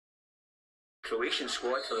Croatian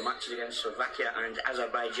squad for the matches against Slovakia and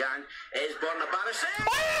Azerbaijan is Borna Barisic.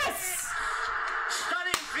 Yes!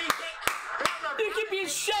 Stunning free kick. Borna You can be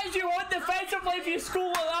shit as you want defensively if you score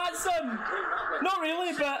like that, son. Not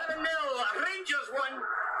really, but 7-0. Rangers won.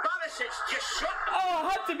 Barisic just shot. oh,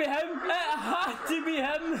 it had to be him. It had to be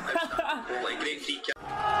him. What a great free kick.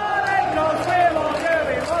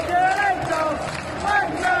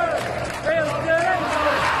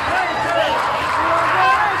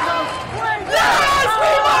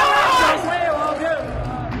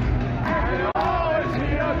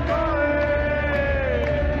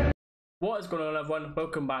 What is going on, everyone?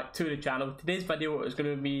 Welcome back to the channel. Today's video is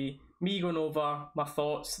going to be me going over my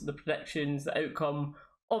thoughts, the predictions, the outcome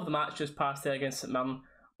of the match just past there against St Mirren.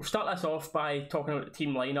 We'll start this off by talking about the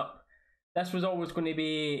team lineup. This was always going to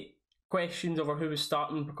be questions over who was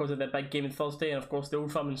starting because of the big game on Thursday and of course the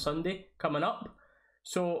Old Firm on Sunday coming up.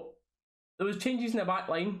 So there was changes in the back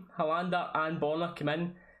line. Helander and Borna came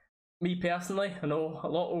in. Me personally, I know a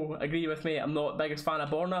lot will agree with me, I'm not the biggest fan of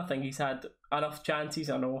Borna. I think he's had enough chances.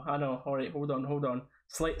 I know. Alright, hold on.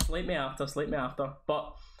 Slate me after.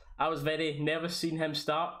 But I was very nervous seeing him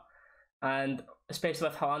start, and especially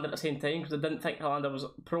with Helander at the same time, because I didn't think Helander was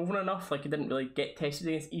proven enough. Like, he didn't really get tested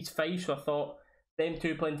against East 5, so I thought them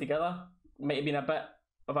two playing together might have been a bit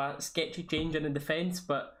of a sketchy change in the defence,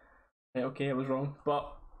 but okay, I was wrong.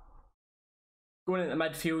 But going into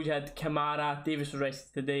midfield, you had Kamara, Davis was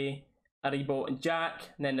rested today, Aribo and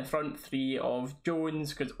Jack, and then the front three of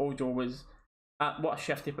Jones, because Ojo was at what a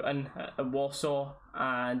shift he put in at Warsaw,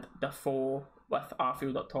 and Defoe with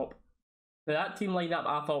Arfield up top. Now that team lineup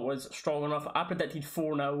I thought was strong enough. I predicted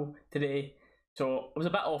 4-0 today, so I was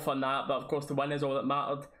a bit off on that, but of course the win is all that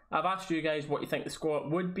mattered. I've asked you guys what you think the score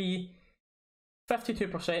would be.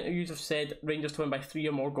 52% of you have said Rangers to win by 3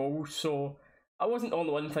 or more goals, so I wasn't the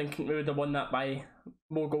only one thinking we would have won that by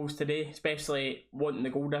more goals today, especially wanting the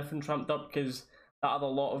goal difference ramped up, because that other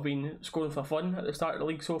lot have been scoring for fun at the start of the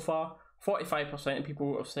league so far. 45% of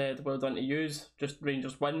people have said well done to use, just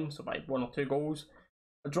Rangers win, so by 1 or 2 goals.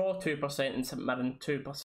 A draw 2% and St Mirren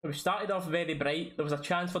 2%. We started off very bright. There was a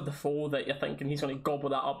chance for Defoe that you're thinking he's going to gobble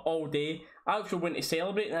that up all day. I actually went to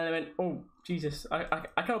celebrate and then I went, oh Jesus, I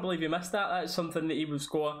can't believe you missed that. That's something that he would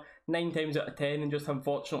score 9 times out of 10, and just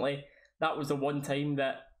unfortunately that was the one time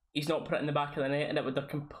that he's not put it in the back of the net, and it would have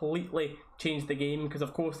completely changed the game, because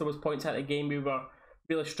of course there was points at the game we were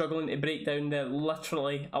really struggling to break down the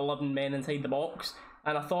literally 11 men inside the box,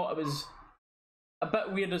 and I thought it was a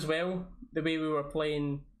bit weird as well the way we were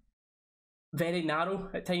playing very narrow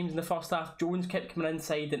at times in the first half. Jones kept coming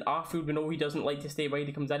inside, and Arfield, we know he doesn't like to stay wide,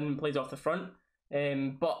 he comes in and plays off the front,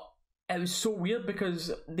 but it was so weird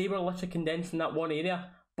because they were literally condensed in that one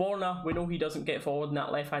area. Borna, we know he doesn't get forward on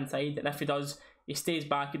that left hand side, and if he does, he stays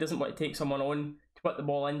back. He doesn't want to take someone on to put the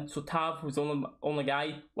ball in, so Tav was the only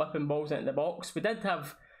guy whipping balls into the box. We did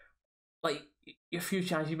have like a few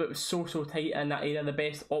chances, but it was so tight in that area. The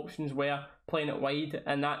best options were playing it wide,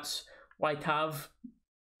 and that's why Tav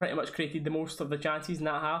pretty much created the most of the chances in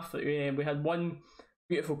that half. We had one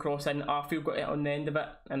beautiful cross in, Arfield got it on the end of it,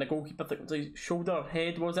 and the goalkeeper, I think it was his shoulder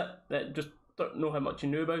head, was it? That just don't know how much he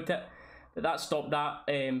knew about it. But that stopped that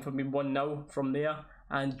from being 1-0 from there.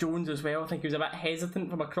 And Jones as well, I think he was a bit hesitant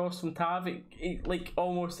from a cross from Tav. Like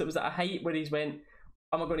almost it was at a height where he's went,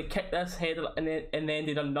 am I going to kick this header? And then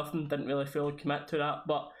he done nothing, didn't really fully commit to that.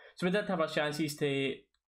 But so we did have our chances to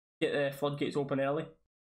get the floodgates open early.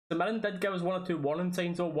 The Mirren did give us 1 or 2 warning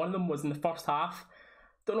signs though. One of them was in the first half.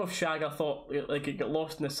 Don't know if Shagger thought like it got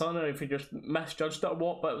lost in the sun or if he just misjudged it or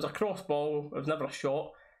what, but it was a cross ball, it was never a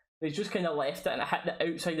shot. He's just kind of left it and it hit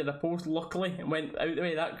the outside of the post luckily and went out the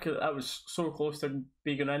way. That was so close to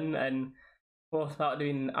being in, and well, that would have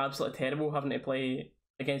been absolutely terrible having to play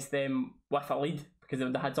against them with a lead, because they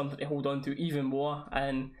would have had something to hold on to even more.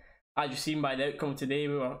 And as you've seen by the outcome today,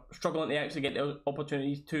 we were struggling to actually get the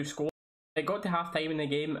opportunities to score. It got to half time in the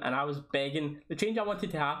game and I was begging. The change I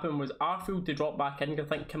wanted to happen was Arfield to drop back in,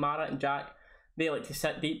 because I think Kamara and Jack, they like to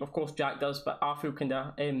sit deep. Of course Jack does, but Arfield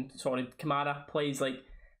Kamara plays like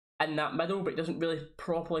in that middle, but he doesn't really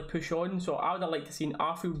properly push on. So I would have liked to seen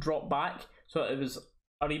Arfield drop back, so it was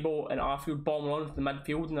Aribo and Arfield bombing on with the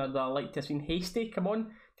midfield, and I'd have liked to have seen Hasty come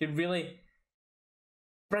on to really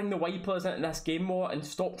bring the wide players into this game more and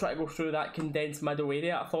stop trying to go through that condensed middle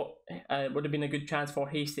area. I thought it would have been a good chance for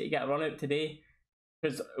Hasty to get a run out today,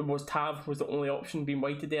 because it was Tav was the only option being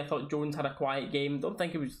wide today. I thought Jones had a quiet game. Don't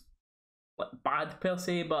think it was like bad per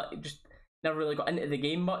se, but it just never really got into the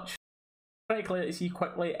game much. Pretty clear to see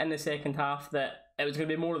quickly in the second half that it was going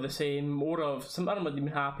to be more of the same, more of St Mirren would have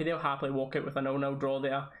been happy. They'll happily walk out with a 0-0 draw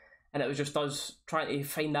there, and it was just us trying to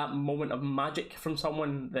find that moment of magic from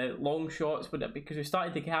someone. The long shots, because we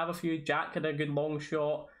started to have a few. Jack had a good long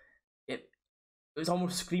shot. It was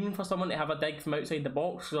almost screaming for someone to have a dig from outside the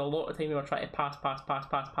box, because a lot of time we were trying to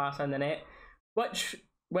pass in the net, which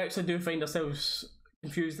we actually do find ourselves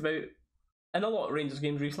confused about in a lot of Rangers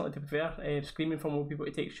games recently, to be fair. Screaming for more people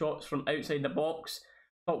to take shots from outside the box.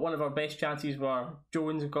 Thought one of our best chances were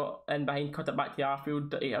Jones got in behind, cut it back to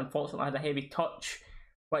Arfield. He unfortunately had a heavy touch,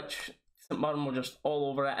 which St Mirren were just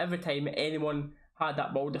all over it. Every time anyone had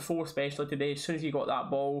that ball, Defoe especially today, as soon as he got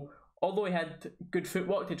that ball, although he had good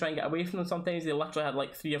footwork to try and get away from them sometimes, they literally had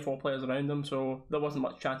like 3 or 4 players around them, so there wasn't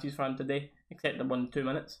much chances for him today, except the 1-2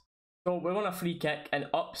 minutes. So we won a free kick, and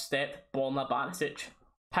up stepped Borna Barisic.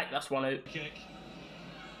 Pick this one out. Kick.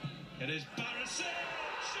 It is Barisic!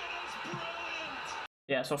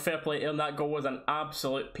 Yeah, so fair play to him. That goal was an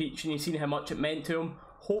absolute peach, and you've seen how much it meant to him.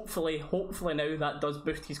 Hopefully now that does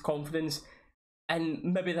boost his confidence, and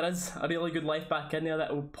maybe there is a really good life back in there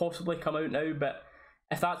that will possibly come out now, but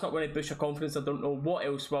if that's not going to boost your confidence, I don't know what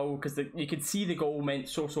else will, because you could see the goal meant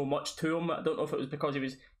so much to him. I don't know if it was because he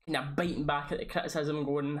was kind of biting back at the criticism and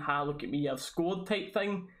going, look at me, I've scored type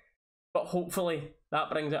thing, but hopefully that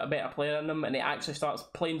brings out a better player in him, and he actually starts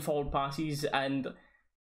playing forward passes and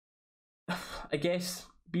I guess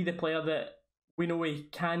be the player that we know he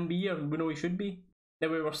can be, or we know he should be. Now,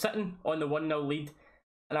 we were sitting on the 1-0 lead,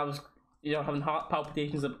 and I was having heart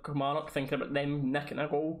palpitations at Kilmarnock, thinking about them nicking a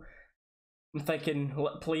goal. I'm thinking,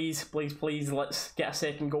 please, let's get a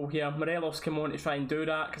second goal here. Morelos came on to try and do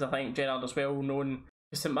that, because I think Gerrard as well, knowing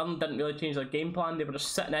St Mirren didn't really change their game plan. They were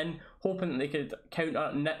just sitting in, hoping that they could counter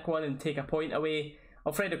and nick one and take a point away.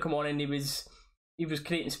 Alfredo come on and he was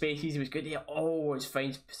creating spaces, he was good, he always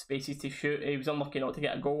finds spaces to shoot. He was unlucky not to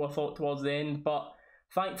get a goal, I thought, towards the end, but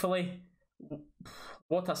thankfully,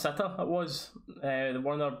 what a sitter it was.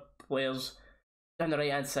 One of our players down the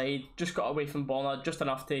right hand side just got away from Borna, just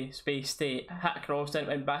enough space to hit across, and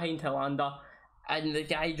went behind Helander, and the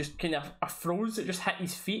guy just kind of froze. It just hit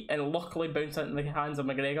his feet and luckily bounced into the hands of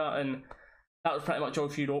McGregor, and that was pretty much all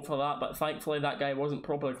she wrote for that. But thankfully that guy wasn't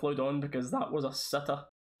properly clued on, because that was a sitter.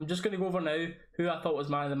 I'm just going to go over now who I thought was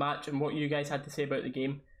man of the match and what you guys had to say about the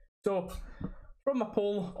game. So, from my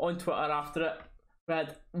poll on Twitter after it, we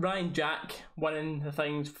had Ryan Jack winning the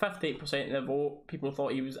things, 58% of the vote. People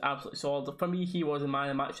thought he was absolutely solid. For me, he was the man of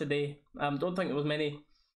the match today. Don't think there was many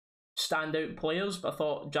standout players, but I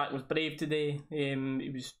thought Jack was brave today.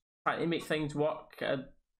 He was trying to make things work. I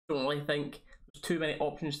don't really think there's too many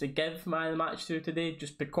options to give man of the match to today,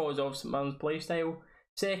 just because of St Mirren's playstyle.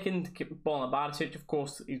 Second, Borna Barisic, of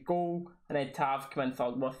course, his goal, and then Tav came in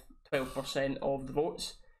third with 12% of the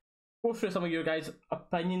votes. Go through some of your guys'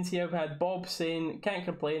 opinions here. We had Bob saying, can't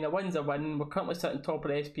complain, a win's a win. We're currently sitting top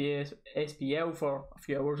of the SPL for a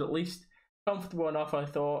few hours at least. Comfortable enough, I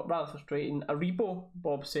thought, rather frustrating. Aribo,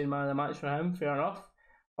 Bob saying man of the match for him, fair enough.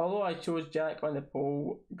 Although I chose Jack on the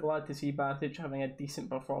poll, glad to see Barisic having a decent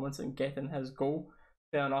performance and getting his goal.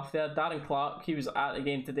 Fair enough there. Darren Clark, he was at the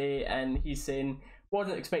game today, and he's saying,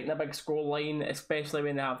 wasn't expecting a big score line, especially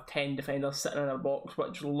when they have 10 defenders sitting in their box,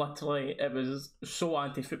 which literally, it was so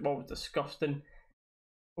anti-football, it was disgusting.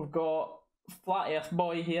 We've got Flat Earth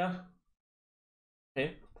Boy here.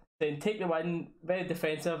 Okay. Saying, take the win, very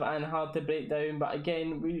defensive and hard to break down, but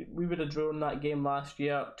again, we would have drawn that game last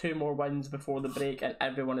year. 2 more wins before the break and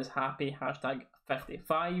everyone is happy. Hashtag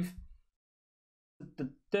 55.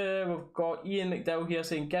 We've got Ian McDowell here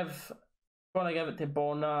saying, gonna give it to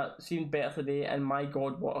Borna, seemed better today, and my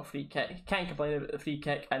god, what a free kick. Can't complain about the free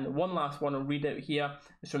kick. And one last one I'll read out here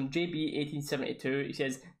is from JB1872. He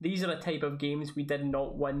says, these are the type of games we did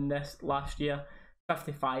not win this last year.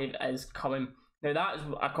 55 is coming. Now that is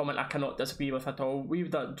a comment I cannot disagree with at all.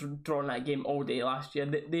 We've drawn that game all day last year.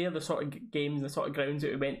 They are the sort of games, the sort of grounds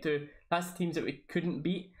that we went to. That's the teams that we couldn't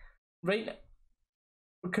beat. Right,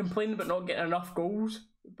 we're complaining about not getting enough goals,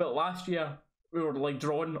 but last year we were like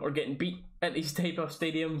drawn or getting beat at these type of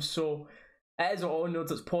stadiums. So it is all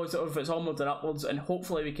onwards, it's positive, it's onwards and upwards, and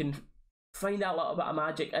hopefully we can find that little bit of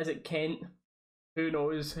magic as it Kent. Who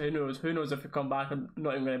knows if we come back. I'm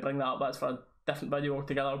not even going to bring that up, that's for a different video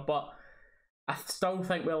altogether, but I still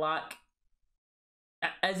think we lack.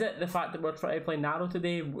 Is it the fact that we're trying to play narrow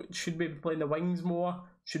today? Should we be playing the wings more?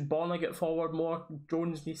 Should Borna get forward more?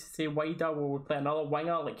 Jones needs to stay wider. Will we play another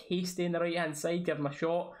winger like Hasty on the right hand side, give him a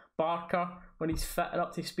shot? Barker when he's fit and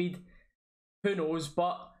up to speed? Who knows?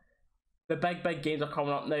 But the big games are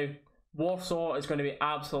coming up now. Warsaw is going to be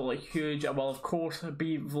absolutely huge. I will of course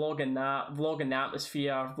be vlogging that, vlogging the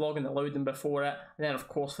atmosphere, vlogging the Loudon before it, and then of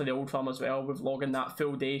course for the Old Firm as well, we're vlogging that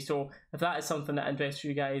full day. So if that is something that interests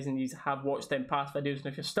you guys and you have watched them past videos, and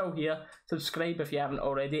if you're still here, subscribe if you haven't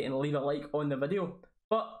already and leave a like on the video.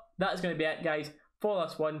 But that is going to be it guys for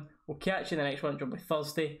this one. We'll catch you in the next one, which will be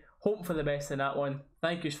Thursday. Hoping for the best in that one.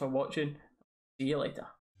 Thank you for watching. See you later.